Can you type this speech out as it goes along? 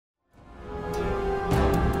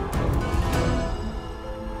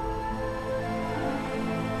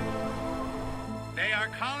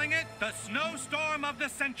calling it the snowstorm of the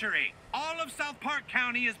century. All of South Park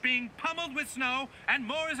County is being pummeled with snow, and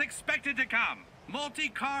more is expected to come.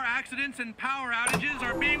 Multi-car accidents and power outages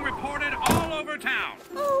are being reported all over town.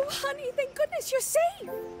 Oh, honey, thank goodness you're safe.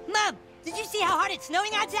 Mom, did you see how hard it's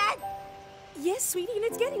snowing outside? Yes, sweetie, and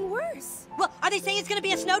it's getting worse. Well, are they saying it's gonna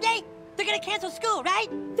be a snow day? They're gonna cancel school, right?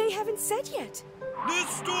 They haven't said yet. This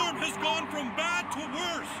storm has gone from bad to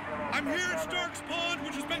worse. I'm here at Stark's Pond,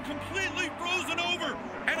 which has been completely frozen over,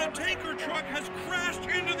 and a tanker truck has crashed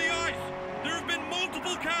into the ice. There have been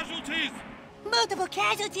multiple casualties. Multiple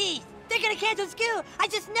casualties! They're gonna cancel school! I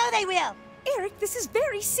just know they will! Eric, this is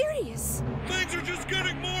very serious. Things are just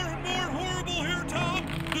getting more and more horrible here, Tom.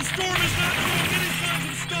 The storm is not showing any signs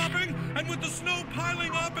of stopping, and with the snow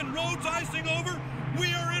piling up and roads icing over,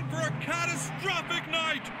 we are in for a catastrophic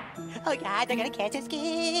night. Oh God, they're gonna cancel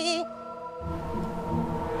school!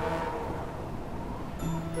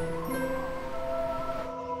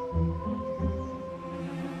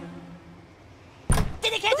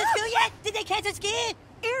 Did they cancel school yet? Did they cancel school?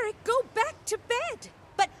 Eric, go back to bed.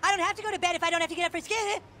 But I don't have to go to bed if I don't have to get up for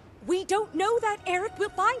school. We don't know that, Eric. We'll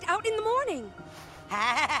find out in the morning.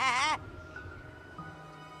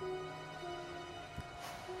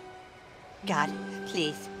 God,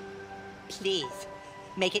 please, please,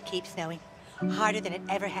 make it keep snowing. Harder than it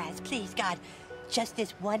ever has. Please, God, just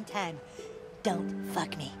this one time, don't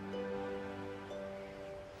fuck me.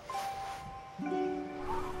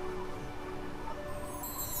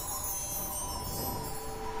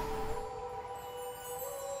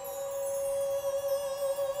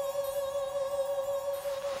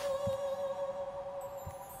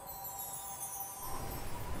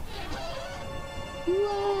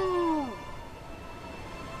 Whoa!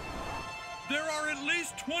 There are at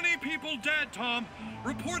least 20 people dead, Tom.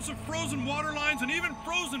 Reports of frozen water lines and even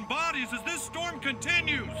frozen bodies as this storm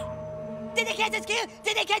continues. Did they cancel school?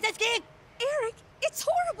 Did they cancel school? Eric, it's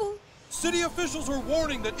horrible. City officials are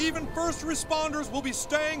warning that even first responders will be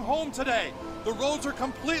staying home today. The roads are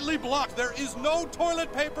completely blocked. There is no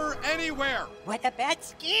toilet paper anywhere. What about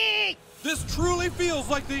ski? This truly feels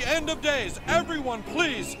like the end of days. Everyone,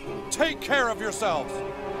 please, take care of yourselves.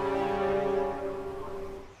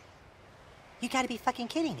 You gotta be fucking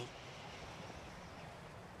kidding me.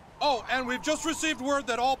 Oh, and we've just received word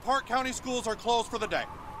that all Park County schools are closed for the day.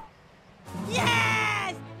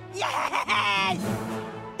 Yes! Yes!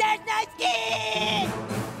 There's no ski!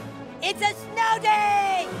 It's a snow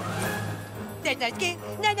day! There's no ski.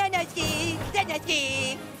 No, no, no ski. There's no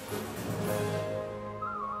ski.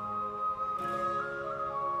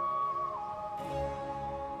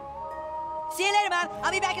 See you later, Mom.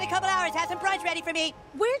 I'll be back in a couple hours. Have some brunch ready for me.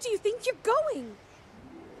 Where do you think you're going?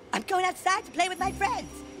 I'm going outside to play with my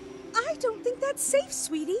friends. I don't think that's safe,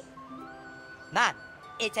 sweetie. Mom,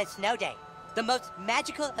 it's a snow day. The most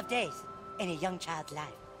magical of days in a young child's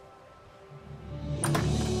life.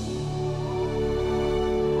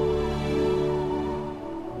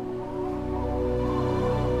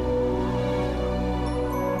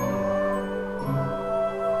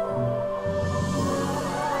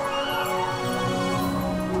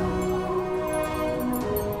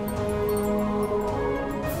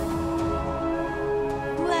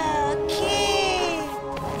 Whoa, kid!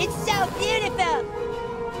 It's so beautiful!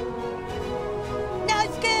 No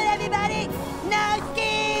school, everybody! No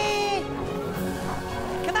school!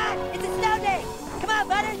 Come on, it's a snow day! Come on,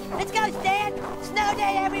 Butters! Let's go, Stan! Snow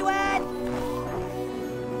day, everyone!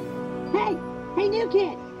 Hey, new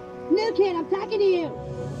kid! New kid, I'm talking to you!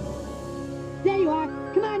 There you are!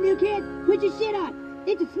 Come on, new kid! Put your shit on!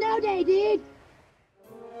 It's a snow day, dude!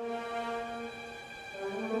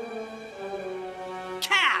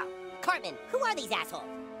 Cow! Cartman, who are these assholes?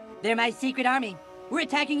 They're my secret army. We're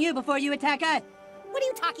attacking you before you attack us. What are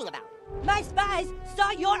you talking about? My spies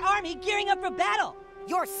saw your army gearing up for battle.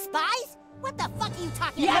 Your spies? What the fuck are you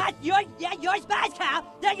talking Yeah, about? your spies, Cow.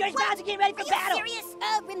 They're your spies are getting ready for Are you battle. serious?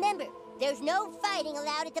 Remember, there's no fighting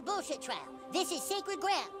allowed at the bullshit trial. This is sacred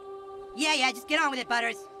ground. Yeah, just get on with it,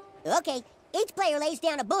 Butters. Okay, each player lays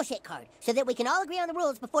down a bullshit card so that we can all agree on the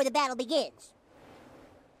rules before the battle begins.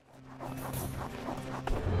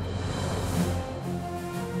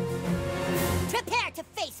 Prepare to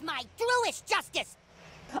face my Druish justice!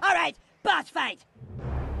 All right, boss fight.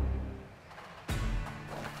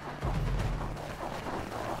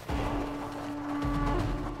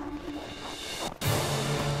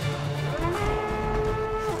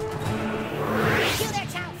 Kill their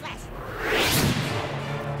child flash!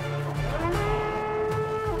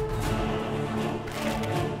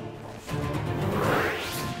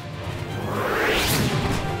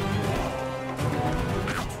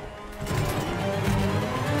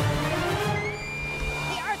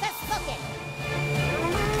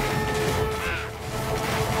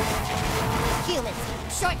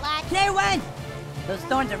 that. Clear one! Those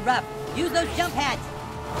thorns are rough. Use those jump pads.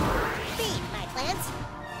 Speed, my plans.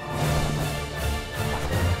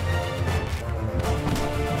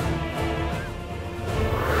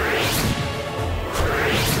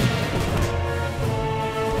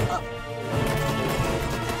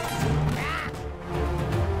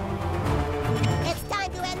 It's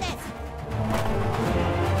time to end this.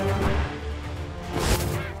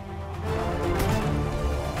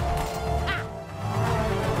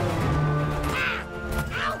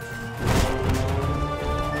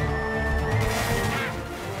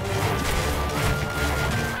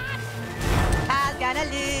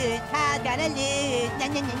 Kyle's gonna lose. Nya,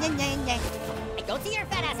 nya, nya, nya, nya, nya. I don't see your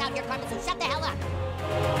fat ass out here, Cartman, so shut the hell up.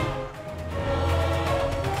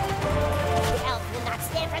 The elves will not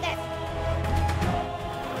stand for this.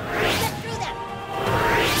 Get through them.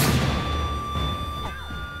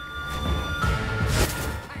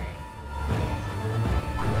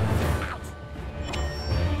 Ouch.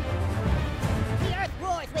 The earth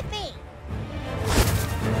roars with me.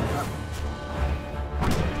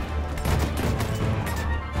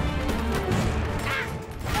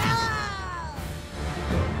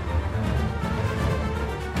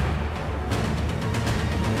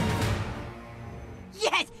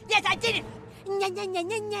 Yes, I did it! Nya, nya, nya,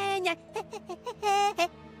 nya, nya, nya.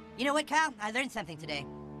 You know what, Kyle? I learned something today.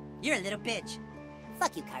 You're a little bitch.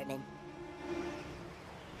 Fuck you, Cartman.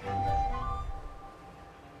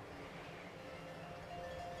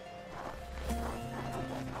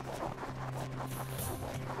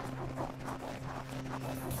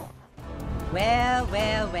 Well,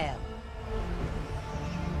 well, well.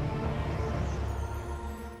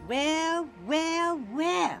 Well, well,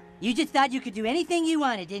 well. You just thought you could do anything you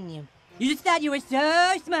wanted, didn't you? You just thought you were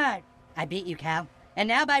so smart. I beat you, Cal. And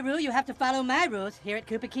now by rule, you have to follow my rules here at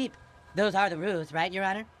Koopa Keep. Those are the rules, right, Your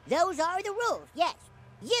Honor? Those are the rules, yes.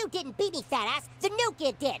 You didn't beat me, fat ass. The new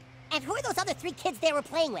kid did. And who are those other 3 kids they were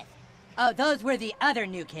playing with? Oh, those were the other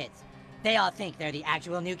new kids. They all think they're the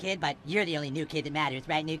actual new kid, but you're the only new kid that matters,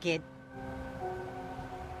 right, new kid?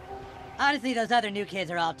 Honestly, those other new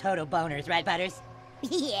kids are all total boners, right, Butters?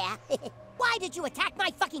 Yeah. Why did you attack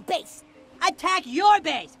my fucking base? Attack your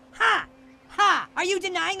base! Ha! Ha! Are you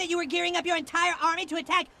denying that you were gearing up your entire army to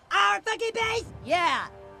attack our fucking base? Yeah.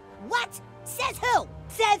 What? Says who?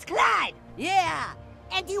 Says Clyde! Yeah.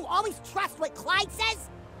 And do you always trust what Clyde says?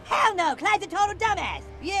 Hell no! Clyde's a total dumbass!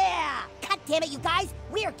 Yeah! God damn it, you guys!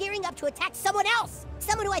 We are gearing up to attack someone else!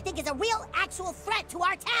 Someone who I think is a real, actual threat to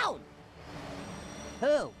our town!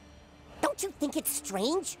 Who? Don't you think it's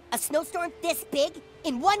strange? A snowstorm this big?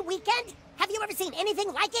 In one weekend? Have you ever seen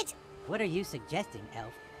anything like it? What are you suggesting,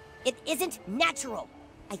 Elf? It isn't natural.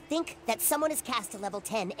 I think that someone has cast a level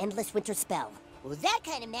 10 Endless Winter spell. Well, that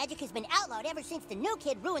kind of magic has been outlawed ever since the new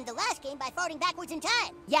kid ruined the last game by farting backwards in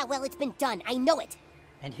time. Yeah, well, it's been done. I know it.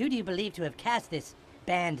 And who do you believe to have cast this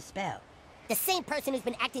banned spell? The same person who's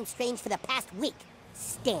been acting strange for the past week.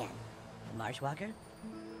 Stan. The Marshwalker?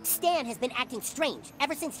 Stan has been acting strange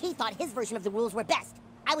ever since he thought his version of the rules were best.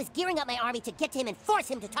 I was gearing up my army to get to him and force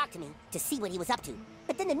him to talk to me, to see what he was up to.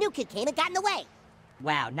 But then the new kid came and got in the way.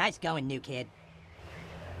 Wow, nice going, new kid.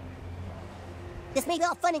 This may be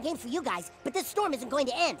all fun and games for you guys, but this storm isn't going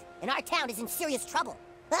to end, and our town is in serious trouble.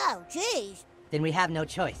 Oh, jeez. Then we have no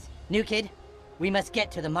choice. New kid, we must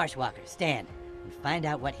get to the Marshwalker, Stan, and find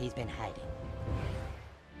out what he's been hiding.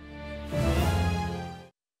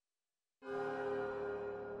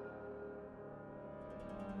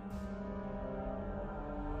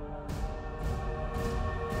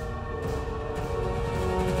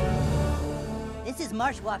 This is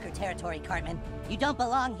Marshwalker territory, Cartman. You don't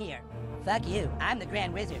belong here. Fuck you. I'm the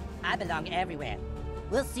Grand Wizard. I belong everywhere.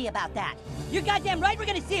 We'll see about that. You're goddamn right we're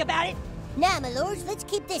gonna see about it! Now, my lords, let's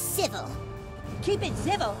keep this civil. Keep it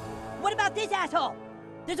civil? What about this asshole?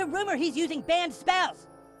 There's a rumor he's using banned spells.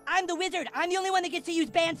 I'm the wizard. I'm the only one that gets to use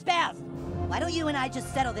banned spells. Why don't you and I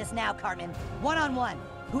just settle this now, Cartman? One-on-one.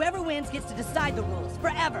 Whoever wins gets to decide the rules,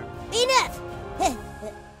 forever. Enough!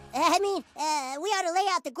 We ought to lay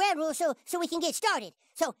out the ground rules so we can get started.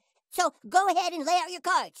 So go ahead and lay out your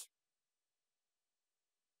cards.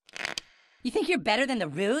 You think you're better than the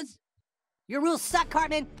Ruse? Your rules suck,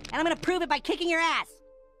 Cartman, and I'm gonna prove it by kicking your ass.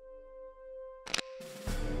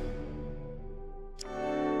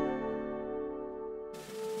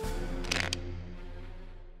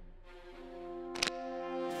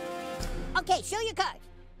 Okay, show your cards.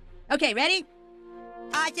 Okay, ready?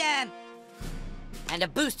 Awesome! And a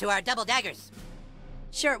boost to our double daggers.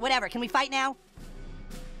 Sure, whatever. Can we fight now?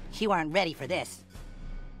 You aren't ready for this.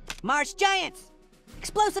 Marsh Giants!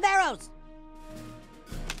 Explosive arrows!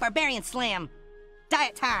 Barbarian Slam.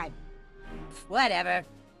 Diet time. Whatever.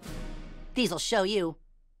 These'll show you.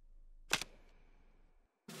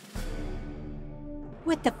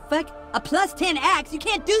 What the fuck? A +10 axe? You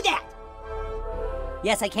can't do that!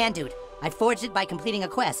 Yes, I can, dude. I forged it by completing a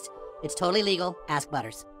quest. It's totally legal. Ask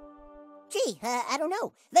Butters. Gee, I don't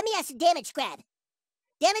know. Let me ask Damage Scrab.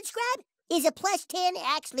 Damage Scrab, is a +10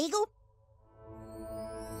 axe legal?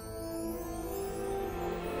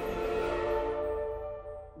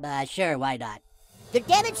 Sure, why not? The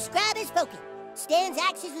Damage Scrab is spoken. Stan's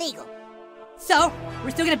axe is legal. So,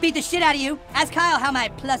 we're still gonna beat the shit out of you. Ask Kyle how my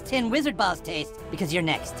 +10 wizard balls taste, because you're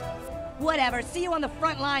next. Whatever, see you on the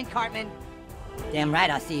front line, Cartman. Damn right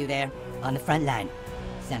I'll see you there. On the front line.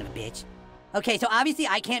 Son of a bitch. Okay, so obviously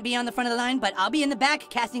I can't be on the front of the line, but I'll be in the back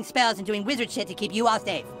casting spells and doing wizard shit to keep you all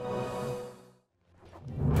safe.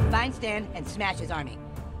 Find Stan and smash his army.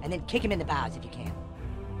 And then kick him in the bows if you can.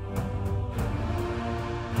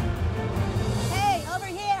 Hey, over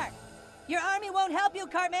here! Your army won't help you,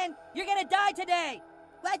 Cartman! You're gonna die today!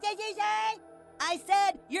 What did you say? I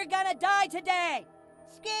said, you're gonna die today!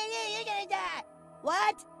 Screw you, you're gonna die.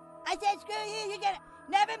 What? I said screw you, you're gonna...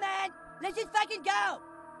 Never mind! Let's just fucking go!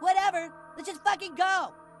 Whatever, let's just fucking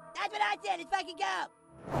go! That's what I said, let's fucking go.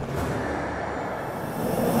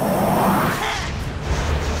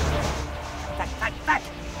 Fuck, fuck, fuck!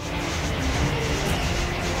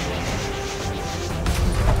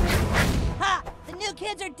 Ha! The new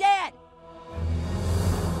kids are dead!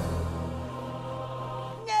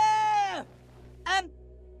 No!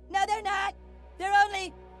 No they're not! They're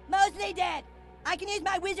only mostly dead! I can use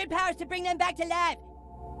my wizard powers to bring them back to life!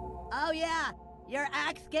 Oh yeah, your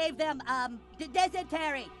axe gave them,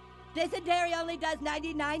 dysentery. Dysentery only does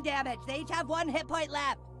 99 damage. They each have 1 hit point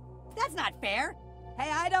left. That's not fair. Hey,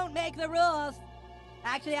 I don't make the rules.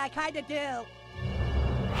 Actually, I kinda do.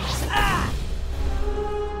 Ah!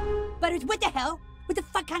 Butters, what the hell? What the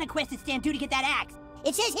fuck kind of quest did Stan do to get that axe?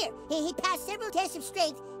 It says here, he passed several tests of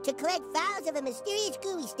strength to collect files of a mysterious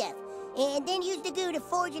gooey stuff, and then used the goo to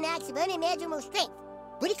forge an axe of unimaginable strength.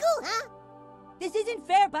 Pretty cool, huh? This isn't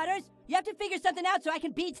fair, Butters. You have to figure something out so I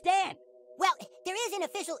can beat Stan. Well, there is an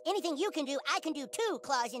official anything you can do, I can do too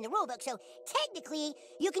clause in the rulebook, so technically,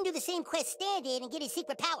 you can do the same quest Stan did and get his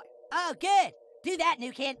secret power. Oh, good. Do that,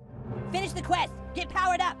 new kid. Finish the quest, get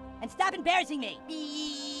powered up, and stop embarrassing me.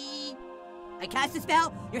 I cast a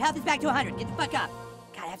spell, your health is back to 100. Get the fuck up.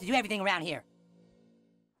 God, I have to do everything around here.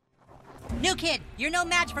 New kid, you're no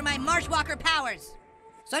match for my Marshwalker powers.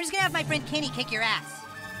 So I'm just gonna have my friend Kenny kick your ass.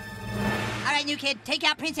 All right, new kid, take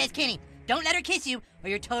out Princess Kenny. Don't let her kiss you, or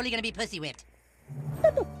you're totally gonna be pussy whipped.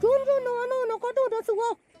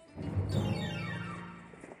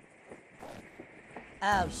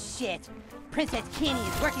 Oh, shit. Princess Kenny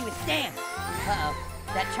is working with Stan. Uh-oh.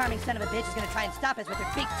 That charming son of a bitch is gonna try and stop us with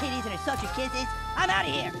her big titties and her social kisses. I'm out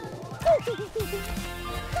of here.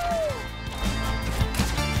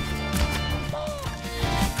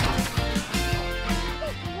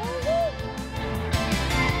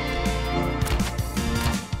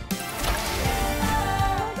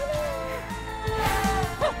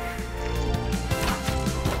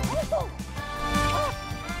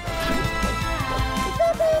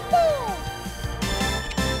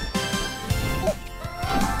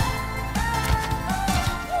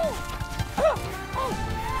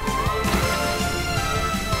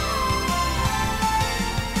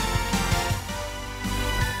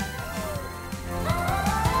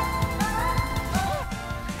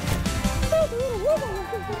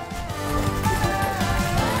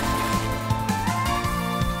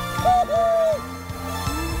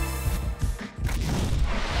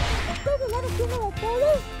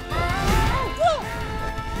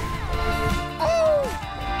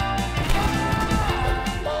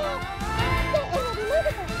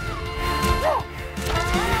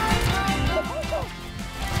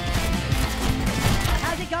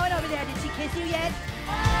 How's it going over there? Did she kiss you yet?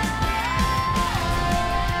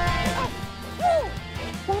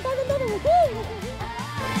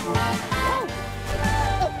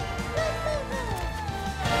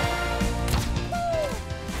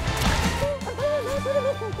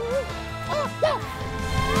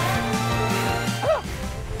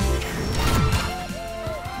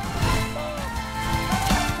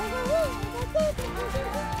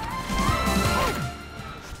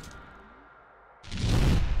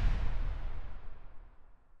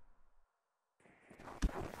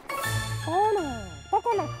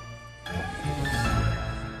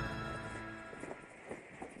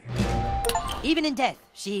 Even in death,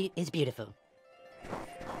 she is beautiful.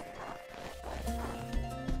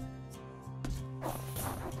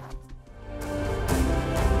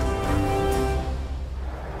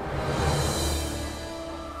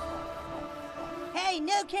 Hey,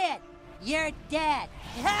 new kid! You're dead.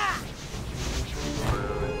 Ha!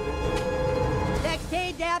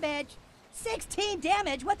 16 damage. 16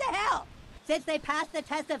 damage? What the hell? Since they passed the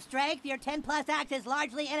test of strength, your 10+ axe is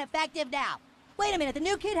largely ineffective now. Wait a minute, the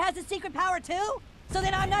new kid has a secret power too? So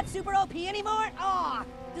then I'm not super OP anymore? Aw,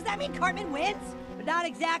 does that mean Cartman wins? But not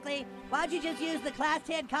exactly. Why don't you just use the Class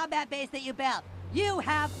 10 combat base that you built? You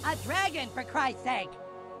have a dragon, for Christ's sake.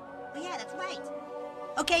 Oh yeah, that's right.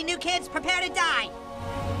 Okay, new kids, prepare to die.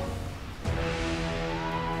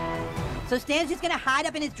 So Stan's just gonna hide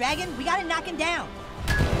up in his dragon? We gotta knock him down.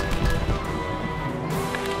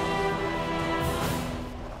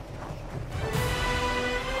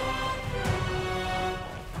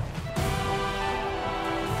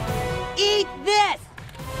 Eat this!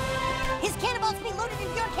 His cannonballs can be loaded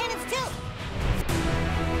into your cannons too!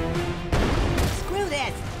 Screw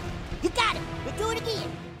this! You got him! We'll do it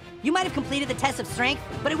again! You might have completed the test of strength,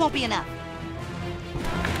 but it won't be enough.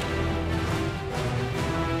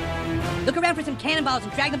 Look around for some cannonballs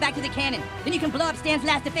and drag them back to the cannon. Then you can blow up Stan's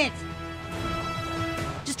last defense.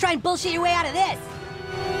 Just try and bullshit your way out of this.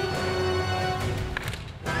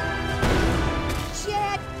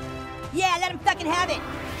 Shit! Yeah, let him fucking have it!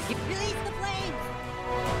 You release the flames!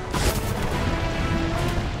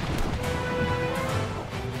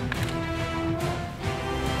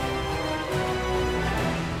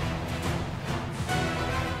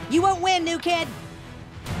 You won't win, new kid!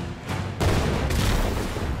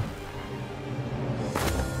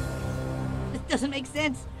 This doesn't make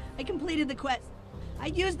sense. I completed the quest. I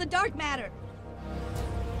used the dark matter.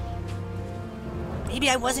 Maybe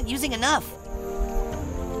I wasn't using enough.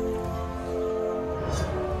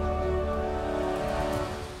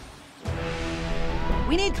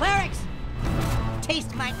 We need clerics!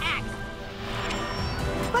 Taste my axe!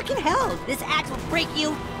 Fucking hell! This axe will break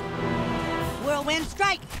you! Whirlwind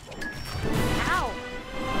strike! Ow!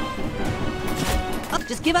 Oh,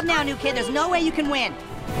 just give up now, new kid. There's no way you can win.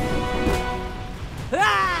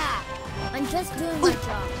 Ah! I'm just doing my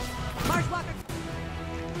job. Marshwalker!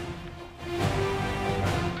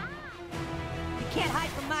 You can't hide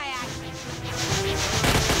from my axe.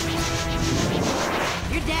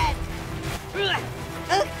 You're dead.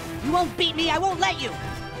 You won't beat me. I won't let you.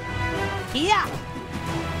 Yeah.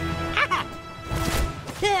 Ah.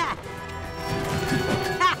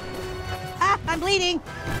 Ah. Ah, I'm bleeding.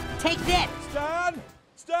 Take this. Stan!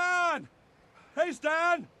 Stan! Hey,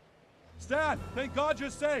 Stan! Stan, thank God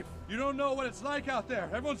you're safe. You don't know what it's like out there.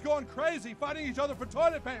 Everyone's going crazy, fighting each other for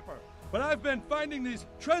toilet paper. But I've been finding these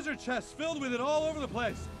treasure chests filled with it all over the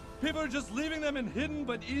place. People are just leaving them in hidden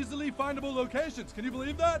but easily findable locations. Can you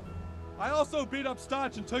believe that? I also beat up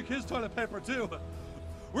Stotch and took his toilet paper too.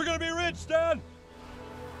 We're gonna be rich, Stan!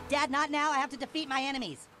 Dad, not now. I have to defeat my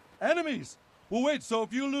enemies. Enemies? Well, wait, so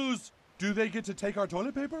if you lose, do they get to take our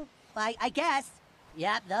toilet paper? I guess.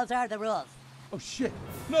 Yep, those are the rules. Oh, shit.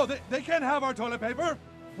 No, they can't have our toilet paper.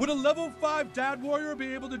 Would a level 5 dad warrior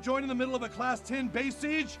be able to join in the middle of a class 10 base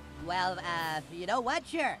siege? Well, you know what?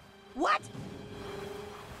 Sure. What?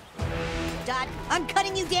 Dad, I'm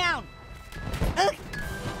cutting you down.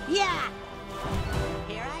 Yeah.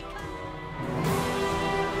 Here I come.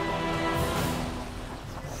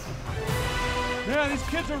 Man, these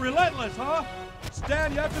kids are relentless, huh?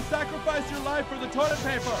 Stan, you have to sacrifice your life for the toilet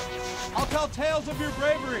paper. I'll tell tales of your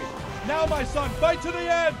bravery. Now, my son, fight to the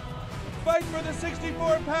end. Fight for the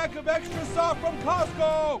 64-pack of extra soft from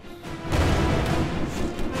Costco.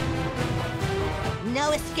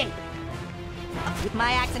 No escape. With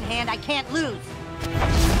my axe in hand, I can't lose.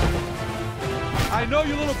 I know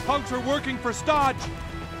you little punks are working for Stodge.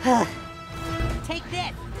 Take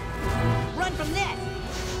this. Run from this.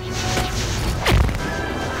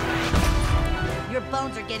 Your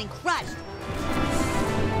bones are getting crushed.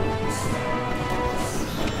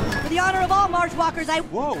 For the honor of all Marshwalkers,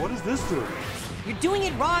 Whoa, what does this do? You're doing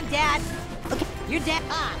it wrong, Dad. Okay, you're dead.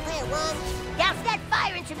 Ah, player one. Douse that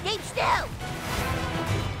fire in some deep stew!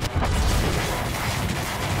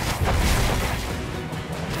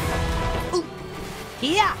 Ooh.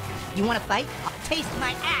 Yeah. You want to fight? I'll taste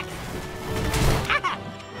my axe. Ah!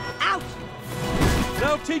 Ouch!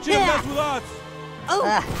 Now teach you to mess with us. Oh.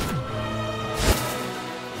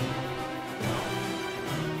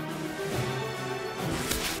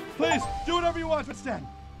 Please, do whatever you want, but Stan,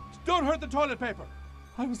 don't hurt the toilet paper.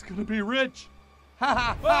 I was gonna be rich.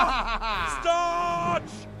 Stodge!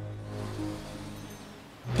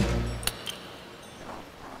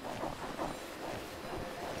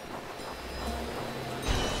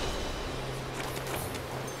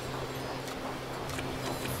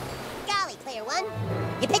 Golly, player one.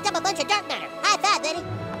 You picked up a bunch of dark matter. High five, buddy.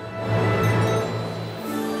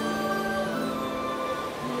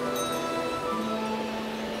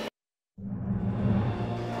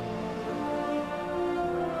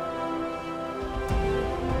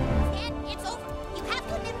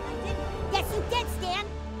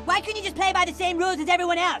 Why couldn't you just play by the same rules as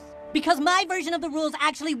everyone else? Because my version of the rules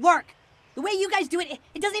actually work. The way you guys do it,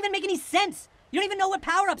 it doesn't even make any sense. You don't even know what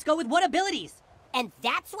power-ups go with what abilities. And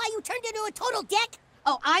that's why you turned into a total dick?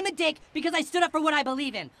 Oh, I'm a dick because I stood up for what I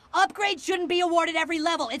believe in. Upgrades shouldn't be awarded every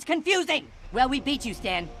level. It's confusing. Well, we beat you,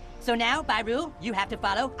 Stan. So now, by rule, you have to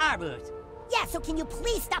follow our rules. Yeah, so can you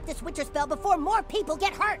please stop this winter spell before more people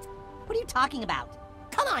get hurt? What are you talking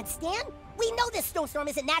about? Come on, Stan. We know this snowstorm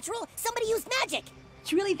isn't natural. Somebody used magic.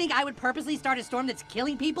 Do you really think I would purposely start a storm that's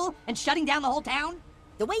killing people and shutting down the whole town?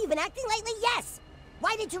 The way you've been acting lately, yes.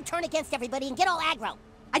 Why did you turn against everybody and get all aggro?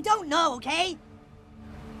 I don't know, okay?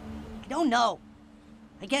 I don't know.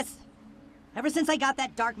 I guess ever since I got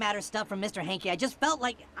that dark matter stuff from Mr. Hankey, I just felt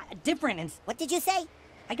like different and... What did you say?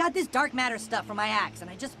 I got this dark matter stuff from my axe, and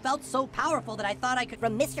I just felt so powerful that I thought I could...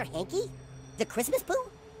 From Mr. Hankey? The Christmas poo?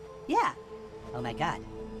 Yeah. Oh my god.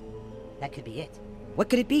 That could be it. What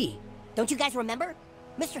could it be? Don't you guys remember?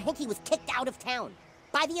 Mr. Hankey was kicked out of town.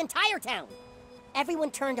 By the entire town.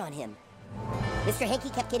 Everyone turned on him. Mr. Hankey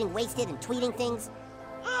kept getting wasted and tweeting things.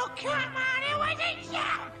 Oh, come on, it wasn't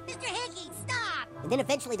you! Mr. Hankey, stop! And then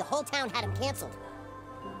eventually the whole town had him canceled.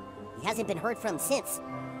 He hasn't been heard from since.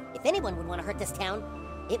 If anyone would want to hurt this town,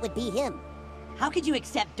 it would be him. How could you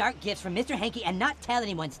accept dark gifts from Mr. Hankey and not tell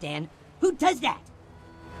anyone, Stan? Who does that?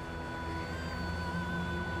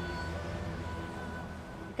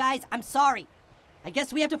 Guys, I'm sorry. I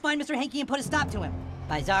guess we have to find Mr. Hankey and put a stop to him.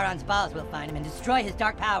 By Zaron's balls, we'll find him and destroy his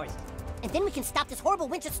dark powers. And then we can stop this horrible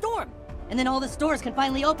winter storm. And then all the stores can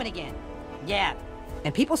finally open again. Yeah.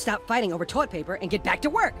 And people stop fighting over toilet paper and get back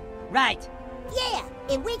to work. Right. Yeah,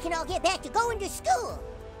 and we can all get back to going to school.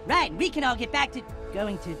 Right, we can all get back to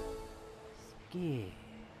going to school.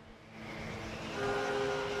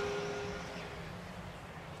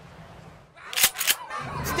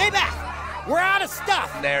 Stay back! We're out of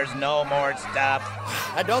stuff! There's no more stuff.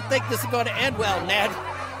 I don't think this is going to end well, Ned.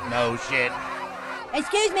 No shit.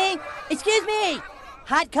 Excuse me! Excuse me!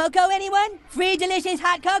 Hot cocoa, anyone? Free delicious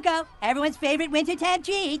hot cocoa. Everyone's favorite wintertime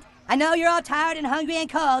treat. I know you're all tired and hungry and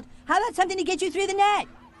cold. How about something to get you through the night?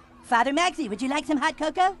 Father Maxie, would you like some hot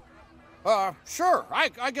cocoa? Sure.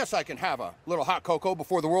 I guess I can have a little hot cocoa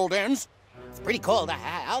before the world ends. It's pretty cold.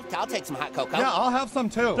 I'll take some hot cocoa. Yeah, I'll have some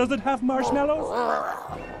too. Does it have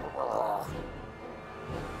marshmallows?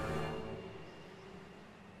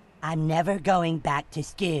 I'm never going back to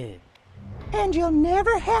school. And you'll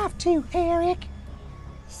never have to, Eric.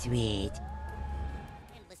 Sweet.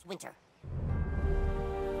 Endless winter.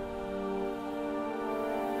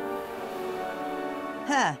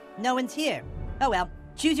 Huh, no one's here. Oh well,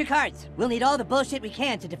 choose your cards. We'll need all the bullshit we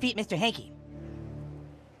can to defeat Mr. Hankey.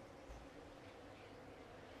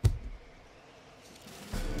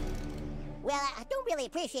 Well, I don't really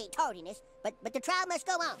appreciate tardiness, but the trial must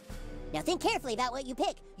go on. Now think carefully about what you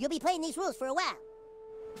pick. You'll be playing these rules for a while.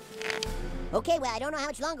 Okay, well, I don't know how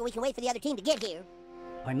much longer we can wait for the other team to get here.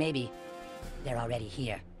 Or maybe they're already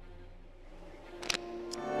here.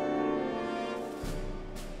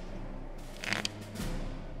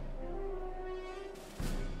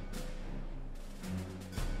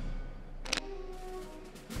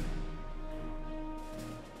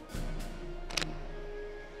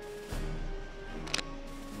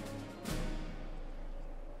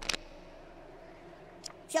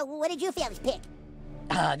 So, what did you fellas pick?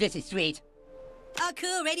 Oh, this is sweet. Oh,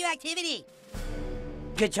 cool, radioactivity.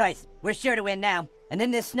 Good choice. We're sure to win now. And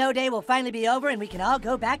then this snow day will finally be over and we can all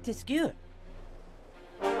go back to school.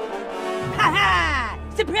 Ha-ha!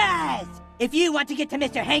 Surprise! If you want to get to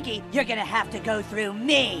Mr. Hankey, you're gonna have to go through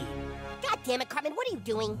me. God damn it, Cartman, what are you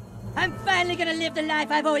doing? I'm finally gonna live the life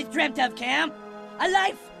I've always dreamt of, Cam. A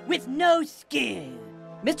life with no skill.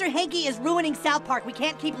 Mr. Hankey is ruining South Park. We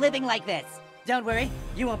can't keep living like this. Don't worry,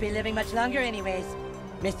 you won't be living much longer anyways.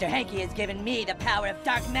 Mr. Hankey has given me the power of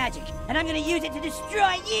dark magic, and I'm gonna use it to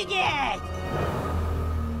destroy you guys!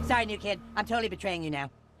 Sorry, new kid. I'm totally betraying you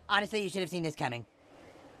now. Honestly, you should have seen this coming.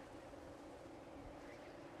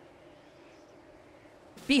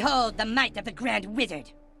 Behold the might of the Grand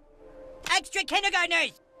Wizard! Extra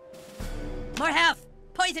kindergartners! More health!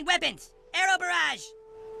 Poison weapons! Arrow barrage!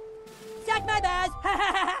 Suck my balls! Ha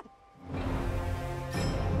ha ha!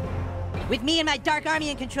 With me and my dark army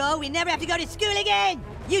in control, we never have to go to school again!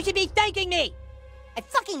 You should be thanking me! I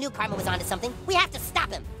fucking knew Cartman was onto something. We have to stop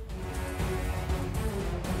him.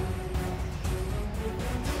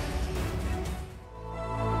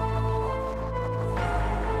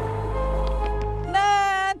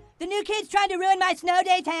 Mom! The new kid's trying to ruin my snow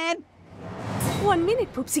day time! 1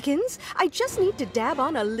 minute, Poopsikins. I just need to dab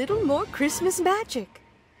on a little more Christmas magic.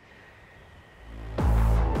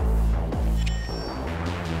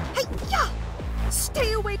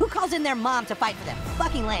 Stay away. Who calls in their mom to fight for them?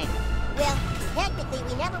 Fucking lame. Well, technically,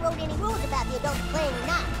 we never wrote any rules about the adults playing or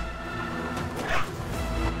not.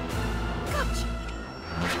 Gotcha.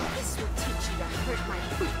 This will teach you to hurt my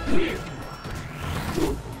foot.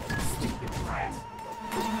 Stupid rat.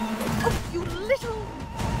 Oh, you little...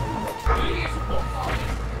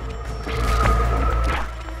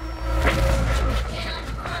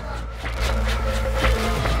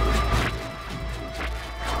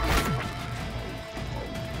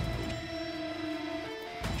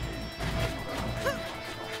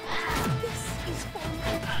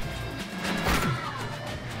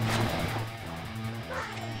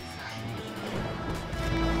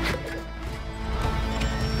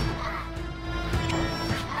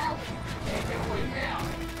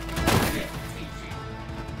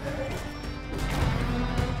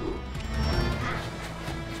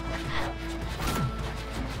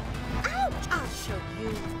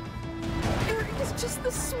 Just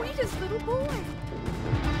the sweetest little boy.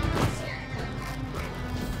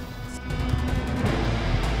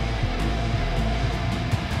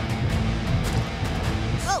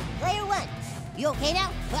 Oh, player one. You okay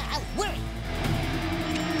now? I was worried.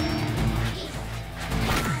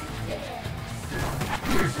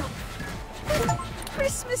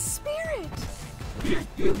 Christmas spirit.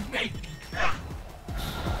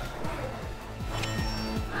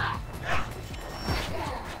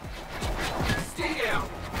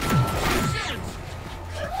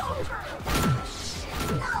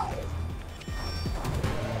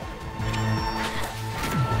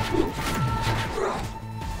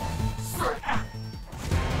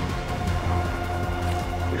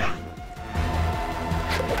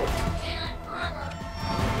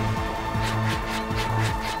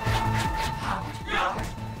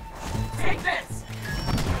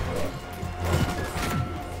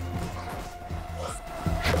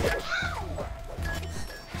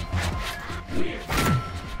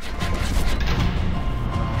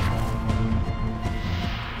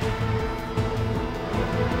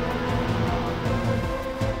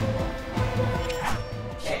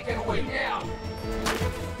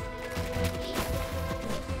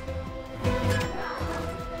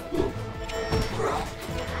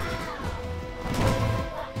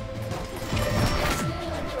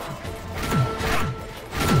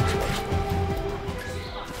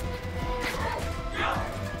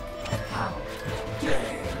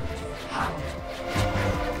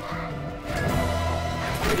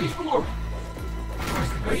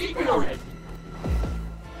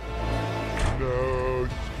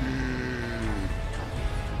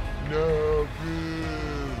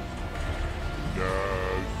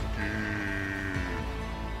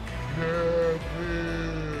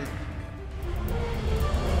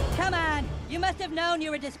 Have known you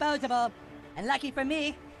were disposable. And lucky for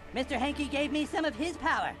me, Mr. Hankey gave me some of his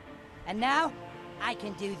power. And now, I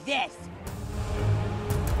can do this.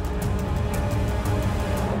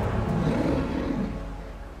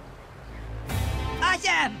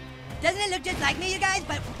 Awesome! Doesn't it look just like me, you guys?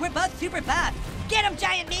 But we're both super buff. Get him,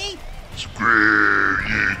 giant me! Square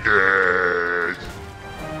ye guys!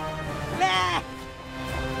 Ah!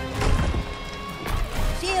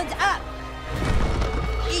 Shields up!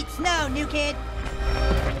 Eat snow, new kid!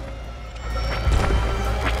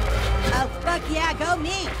 Oh, fuck yeah, go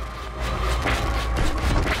me!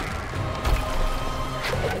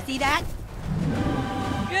 You see that?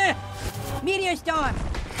 Ugh. Meteor storm!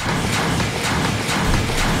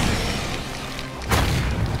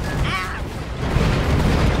 Ow!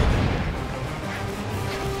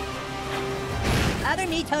 Other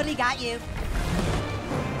me totally got you.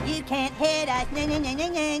 You can't hit us, nah, nah, nah, nah,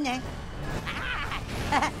 nah, nah.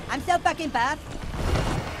 I'm so fucking buff.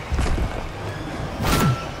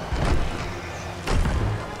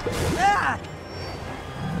 Ah!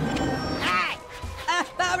 Ah!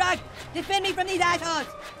 Balrog! Defend me from these assholes!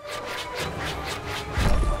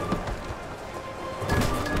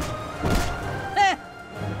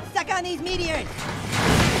 Suck on these meteors!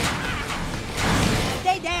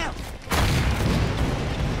 Stay down!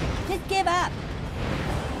 Just give up!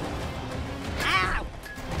 Ow!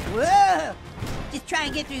 Whoa! Just try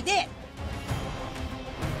and get through this.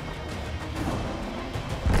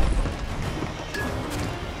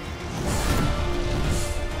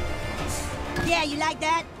 Yeah, you like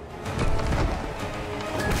that?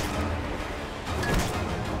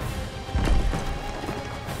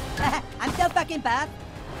 I'm so fucking buff.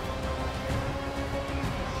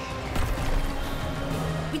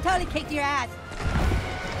 We totally kicked your ass.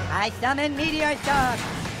 I summon Meteor Storm.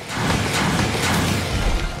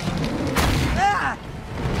 Ah!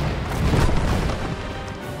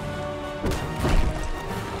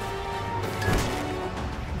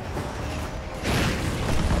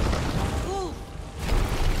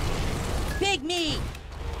 Big me!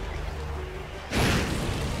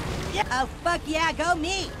 Yeah. Oh, fuck yeah, go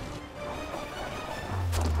me!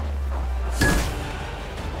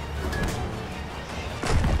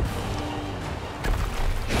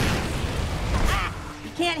 Ah, you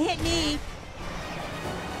can't hit me!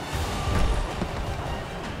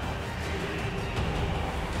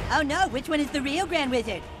 Oh no, which one is the real Grand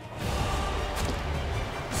Wizard?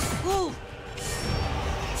 Ooh!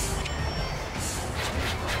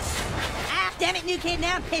 Ah, damn it, new kid,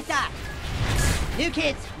 now I'm pissed off! New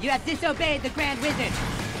kids, you have disobeyed the Grand Wizard,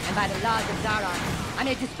 and by the laws of Zaron, I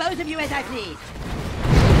may dispose of you as I please.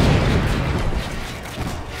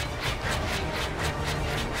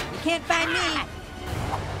 You can't find me!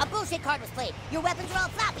 A bullshit card was played. Your weapons are all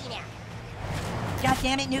floppy now. God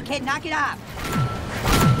damn it, new kid, knock it off!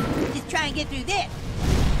 Just try and get through this!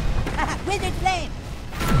 Wizard flame!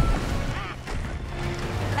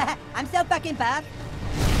 I'm so fucking buff!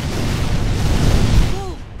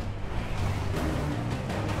 Ooh.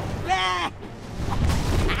 Ah.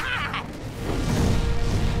 Ah.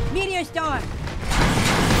 Meteor storm!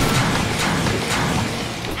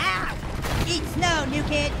 Ow! Eat snow, new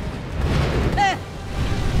kid!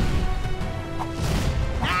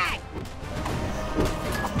 Ah.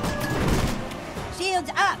 Shields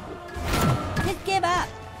up! Just give up!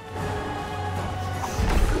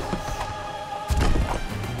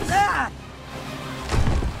 Ah!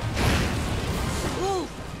 Ooh!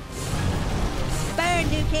 Burn,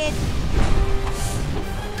 new kid!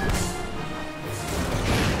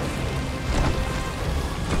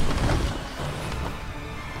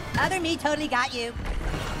 Other me totally got you.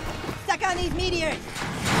 Suck on these meteors!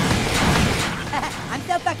 I'm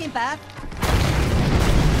so fucking buff.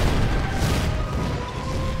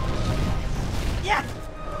 Yeah!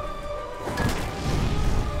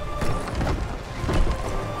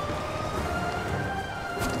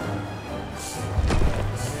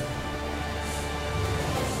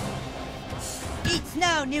 Eat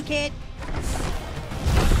snow, new kid!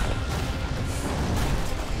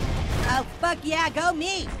 Oh, fuck yeah, go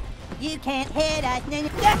me! You can't hit us, No,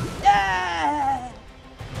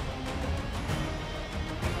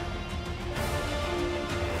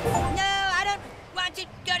 I don't want to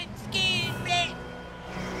go to school, please.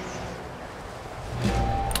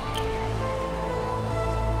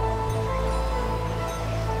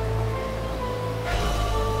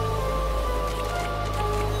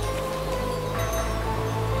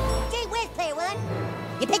 Gee whiz, Player One.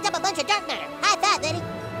 You picked up a bunch of dark matter. High five, buddy.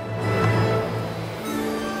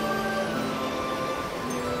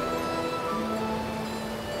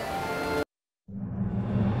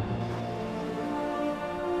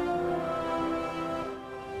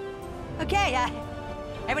 Okay,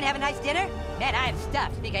 everyone have a nice dinner? Man, I am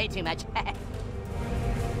stuffed. I think I ate too much.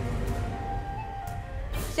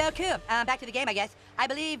 So, cool. Back to the game, I guess. I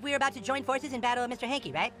believe we're about to join forces in battle with Mr.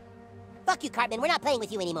 Hankey, right? Fuck you, Cartman. We're not playing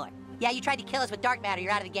with you anymore. Yeah, you tried to kill us with dark matter.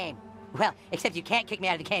 You're out of the game. Well, except you can't kick me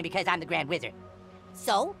out of the game because I'm the Grand Wizard.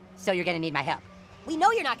 So? So you're gonna need my help. We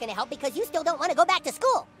know you're not gonna help because you still don't want to go back to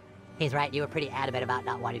school. He's right. You were pretty adamant about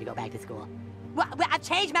not wanting to go back to school. Well, I've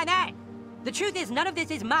changed my mind. The truth is, none of this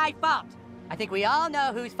is my fault. I think we all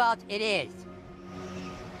know whose fault it is.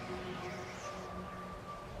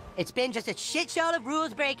 It's been just a shit show of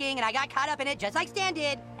rules breaking, and I got caught up in it just like Stan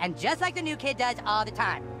did, and just like the new kid does all the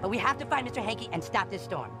time. But we have to find Mr. Hankey and stop this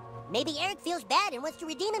storm. Maybe Eric feels bad and wants to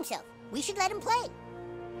redeem himself. We should let him play.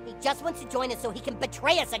 He just wants to join us so he can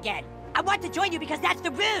betray us again. I want to join you because that's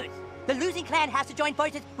the ruse. The losing clan has to join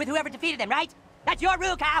forces with whoever defeated them, right? That's your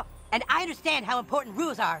rule, Cal. And I understand how important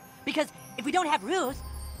rules are, because if we don't have rules,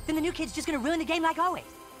 then the new kid's just gonna ruin the game like always.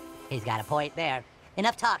 He's got a point there.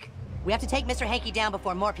 Enough talk. We have to take Mr. Hankey down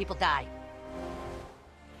before more people die.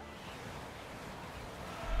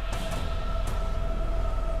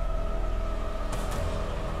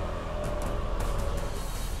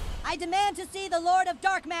 I demand to see the Lord of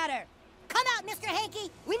Dark Matter. Come out, Mr. Hankey.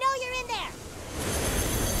 We know you're in there.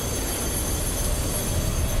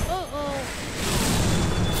 Uh-oh.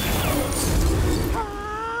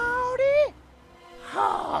 Howdy.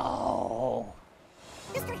 Oh.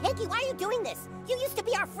 Mr. Hankey, why are you doing this? You used to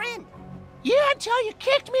be our friend. Yeah, until you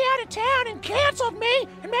kicked me out of town and canceled me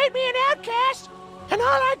and made me an outcast. And all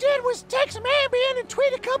I did was take some Ambien and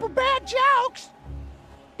tweet a couple bad jokes.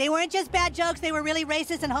 They weren't just bad jokes, they were really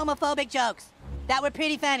racist and homophobic jokes. That were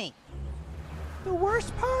pretty funny. The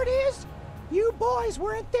worst part is, you boys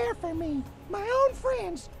weren't there for me. My own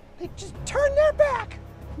friends. They just turned their back.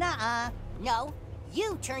 Nuh-uh. No,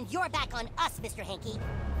 you turned your back on us, Mr. Hankey.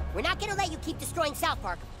 We're not gonna let you keep destroying South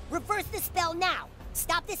Park. Reverse the spell now.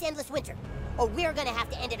 Stop this endless winter, or we're gonna have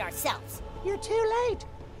to end it ourselves. You're too late.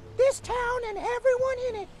 This town and everyone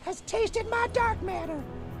in it has tasted my dark matter.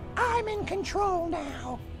 I'm in control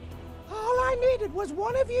now. All I needed was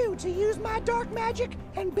one of you to use my dark magic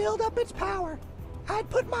and build up its power. I'd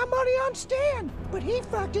put my money on Stan, but he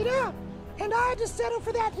fucked it up, and I had to settle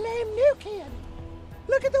for that lame new kid.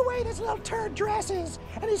 Look at the way this little turd dresses,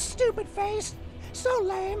 and his stupid face. So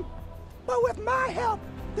lame. But with my help,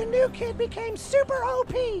 the new kid became super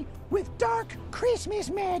OP with dark Christmas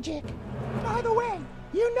magic. By the way,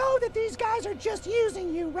 you know that these guys are just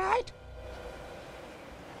using you, right?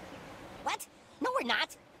 What? No, we're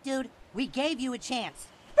not. Dude, we gave you a chance.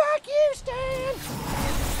 Fuck you, Stan!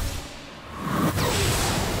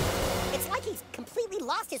 It's like he's completely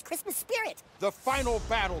lost his Christmas spirit. The final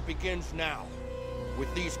battle begins now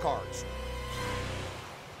with these cards.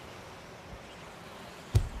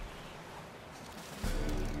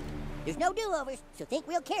 There's no do-overs, so think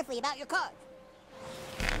real carefully about your cards.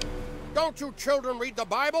 Don't you children read the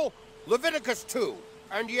Bible? Leviticus 2.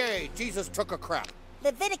 And yay, Jesus took a crap.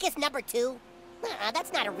 Leviticus number 2?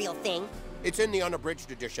 That's not a real thing. It's in the unabridged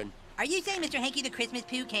edition. Are you saying Mr. Hankey the Christmas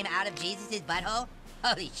poo came out of Jesus' butthole?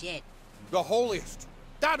 Holy shit. The holiest.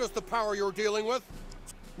 That is the power you're dealing with.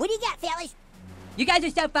 What do you got, fellas? You guys are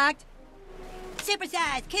so fucked.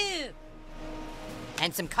 Supersize, cool.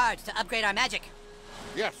 And some cards to upgrade our magic.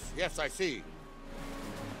 Yes, yes, I see.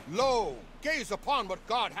 Lo, gaze upon what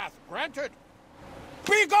God hath granted.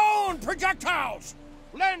 Begone, projectiles!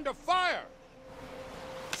 Land of fire!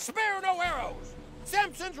 Spare no arrows!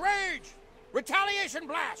 Samson's rage! Retaliation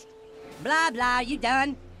blast! Blah, blah, you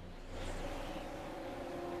done?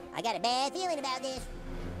 I got a bad feeling about this.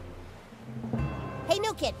 Hey,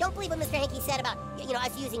 new kid, don't believe what Mr. Hankey said about,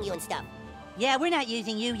 us using you and stuff. Yeah, we're not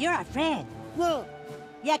using you. You're our friend. Whoa.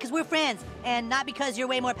 Yeah, because we're friends, and not because you're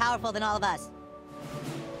way more powerful than all of us.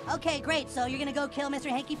 Okay, great. So you're gonna go kill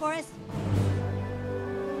Mr. Hankey for us?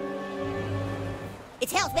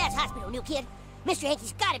 It's Hell's Bats Hospital, new kid. Mr.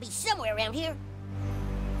 Hankey's gotta be somewhere around here.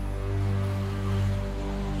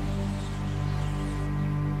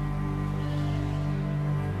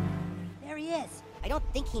 There he is. I don't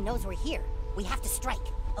think he knows we're here. We have to strike.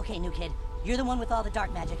 Okay, new kid. You're the one with all the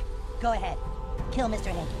dark magic. Go ahead. Kill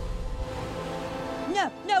Mr. Hankey.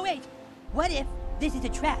 No, wait! What if this is a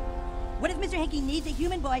trap? What if Mr. Hankey needs a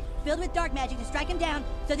human boy filled with dark magic to strike him down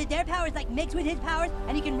so that their powers mix with his powers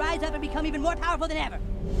and he can rise up and become even more powerful than ever?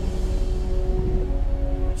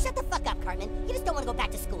 Shut the fuck up, Cartman. You just don't want to go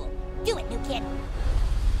back to school. Do it, new kid.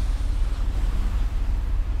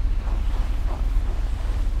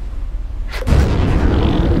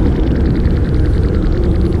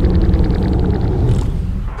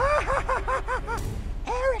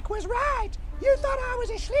 Eric was right. You thought I was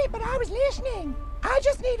asleep, but I was listening. I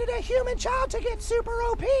just needed a human child to get super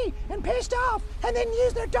OP and pissed off and then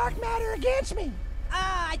use their dark matter against me.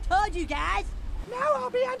 Ah, I told you guys. Now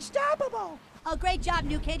I'll be unstoppable. Oh, great job,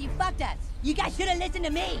 new kid. You fucked us. You guys should have listened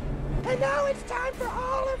to me. And now it's time for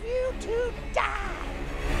all of you to die.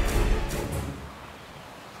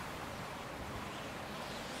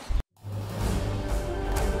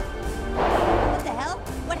 What the hell?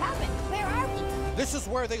 What happened? Where are we? This is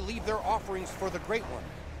where they leave their offerings for the Great One.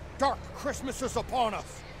 Dark Christmas is upon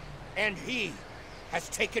us, and he has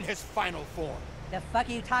taken his final form. The fuck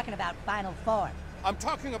are you talking about, final form? I'm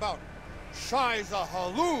talking about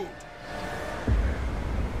Scheisse-Hulud.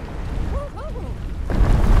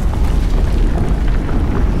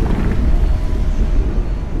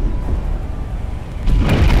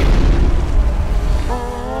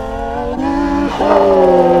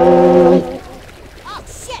 Oh,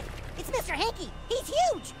 shit! It's Mr. Hankey! He's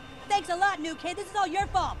huge! Thanks a lot, new kid. This is all your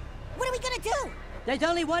fault. What are we gonna do? There's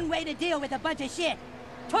only one way to deal with a bunch of shit.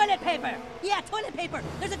 Toilet paper! Yeah, toilet paper!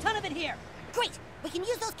 There's a ton of it here! Great! We can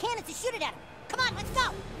use those cannons to shoot it at him! Come on, let's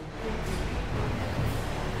go!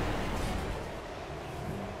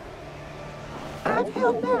 I've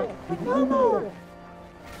held back, but no more.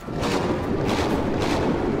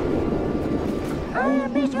 I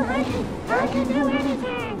am Mr. Hankey. I can do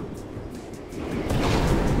anything.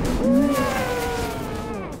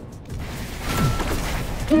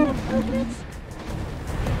 Get him, Puglets.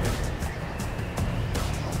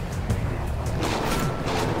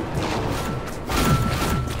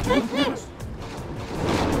 Take this!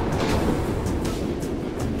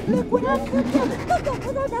 Look what I cooked up!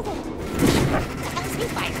 How's he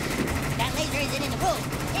firing? That laser isn't in the rules.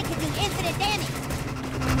 It can do infinite damage.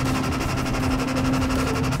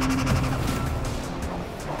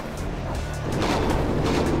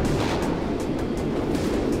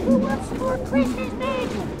 Who wants more Christmas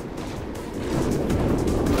magic?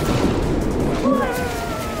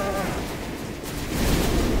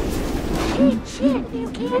 Eat shit! new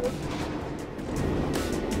kid.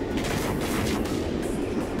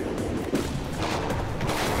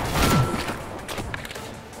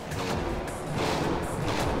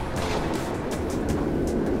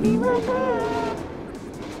 Be right back.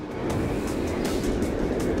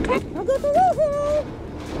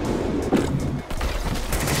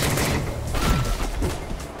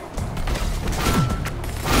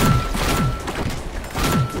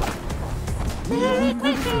 Merry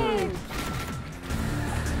Christmas!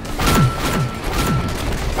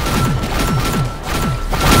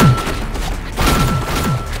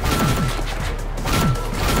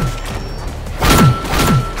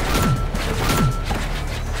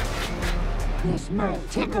 This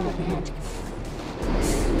might tickle a bit.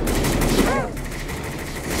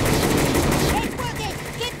 It's working!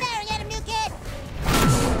 Keep firing at him, new kid!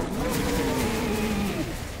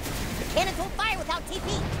 The cannons won't fire without TP.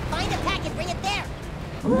 Find a pack and bring it there.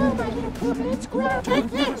 Oh, my little permanent squirrel, take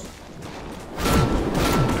this!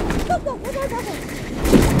 Now,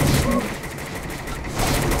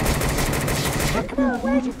 come on,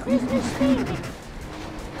 where's your Christmas spirit?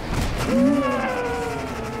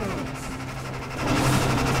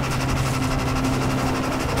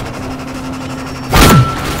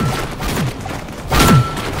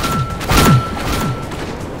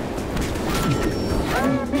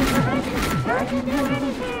 I can do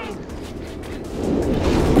anything!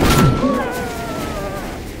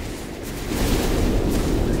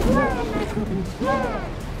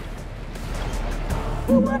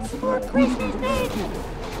 Who wants some more Christmas magic?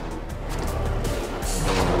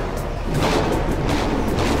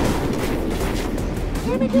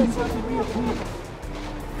 Let me do something real quick.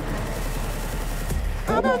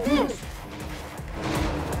 How about this?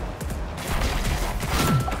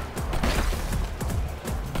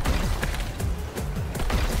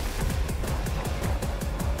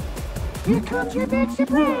 Here comes your big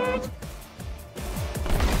surprise!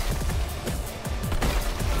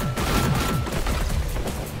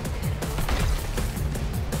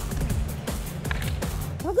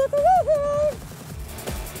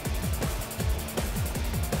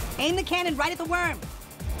 Aim the cannon right at the worm.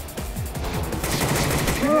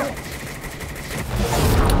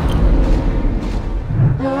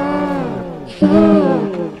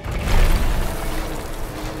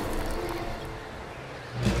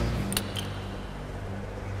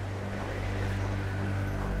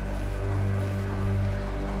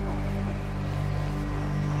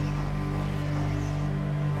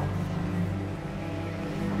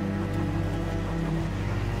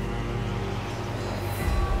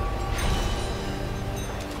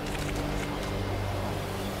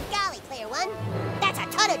 That's a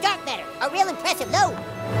ton of dark matter. A real impressive load.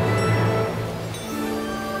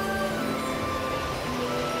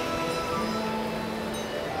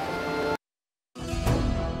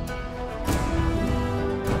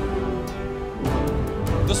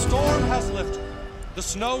 The storm has lifted. The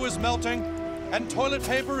snow is melting, and toilet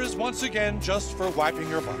paper is once again just for wiping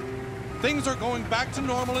your butt. Things are going back to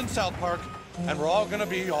normal in South Park, and we're all gonna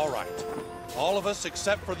be all right. All of us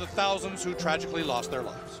except for the thousands who tragically lost their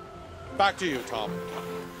lives. Back to you, Tom.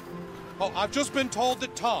 Oh, I've just been told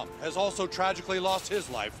that Tom has also tragically lost his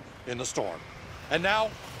life in the storm. And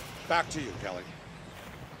now, back to you, Kelly.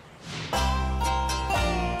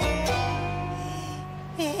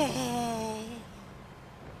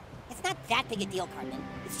 It's not that big a deal, Cartman.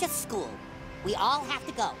 It's just school. We all have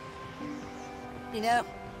to go. You know,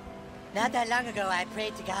 not that long ago I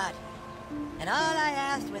prayed to God. And all I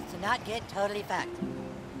asked was to not get totally fucked.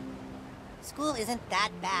 School isn't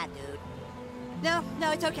that bad, dude. No,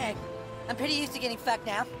 it's okay. I'm pretty used to getting fucked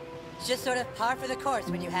now. It's just sort of par for the course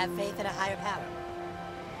when you have faith in a higher power.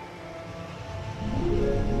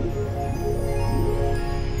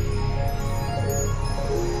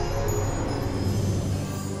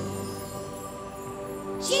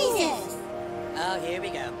 Jesus! Oh, here we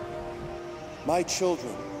go. My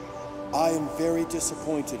children, I am very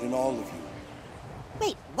disappointed in all of you.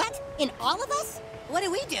 Wait, what? In all of us? What do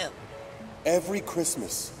we do? Every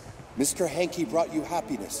Christmas, Mr. Hankey brought you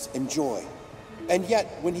happiness and joy. And yet,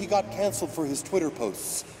 when he got canceled for his Twitter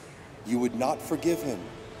posts, you would not forgive him.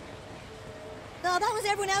 No, that was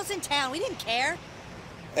everyone else in town. We didn't care.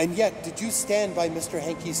 And yet, did you stand by Mr.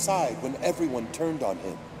 Hankey's side when everyone turned on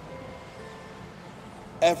him?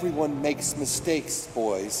 Everyone makes mistakes,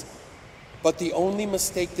 boys. But the only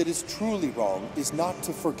mistake that is truly wrong is not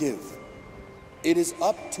to forgive. It is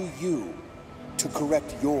up to you to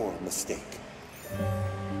correct your mistake.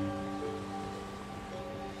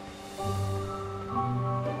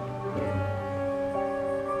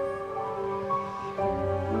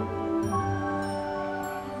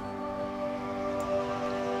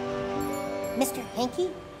 Mr.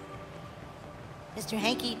 Hankey? Mr.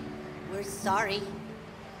 Hankey, we're sorry.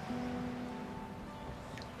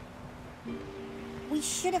 We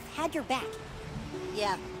should have had your back.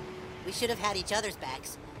 Yeah, we should have had each other's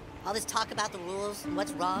backs. All this talk about the rules and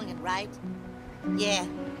what's wrong and right. Yeah,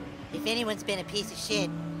 if anyone's been a piece of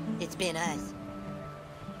shit, it's been us.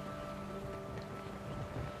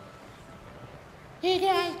 You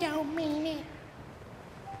guys don't mean it.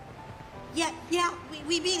 Yeah,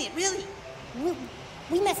 we mean it, really.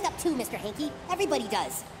 We messed up too, Mr. Hankey. Everybody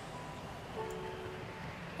does.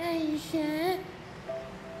 Are you sure?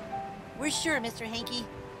 We're sure, Mr. Hankey.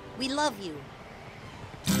 We love you.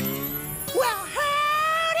 Well,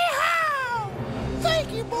 howdy ho!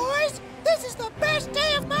 Thank you, boys! This is the best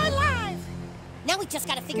day of my life! Now we just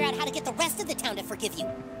gotta figure out how to get the rest of the town to forgive you.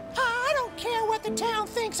 I don't care what the town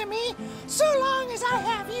thinks of me, so long as I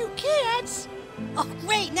have you kids! Oh,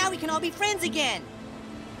 great! Now we can all be friends again!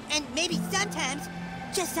 And maybe sometimes,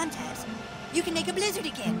 just sometimes, you can make a blizzard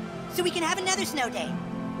again, so we can have another snow day.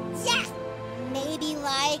 Yeah! Maybe,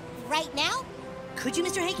 like, right now? Could you,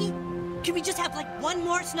 Mr. Hankey? Could we just have, like, one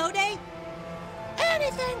more snow day?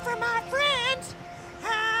 Anything for my friends!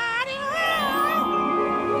 Howdy ho!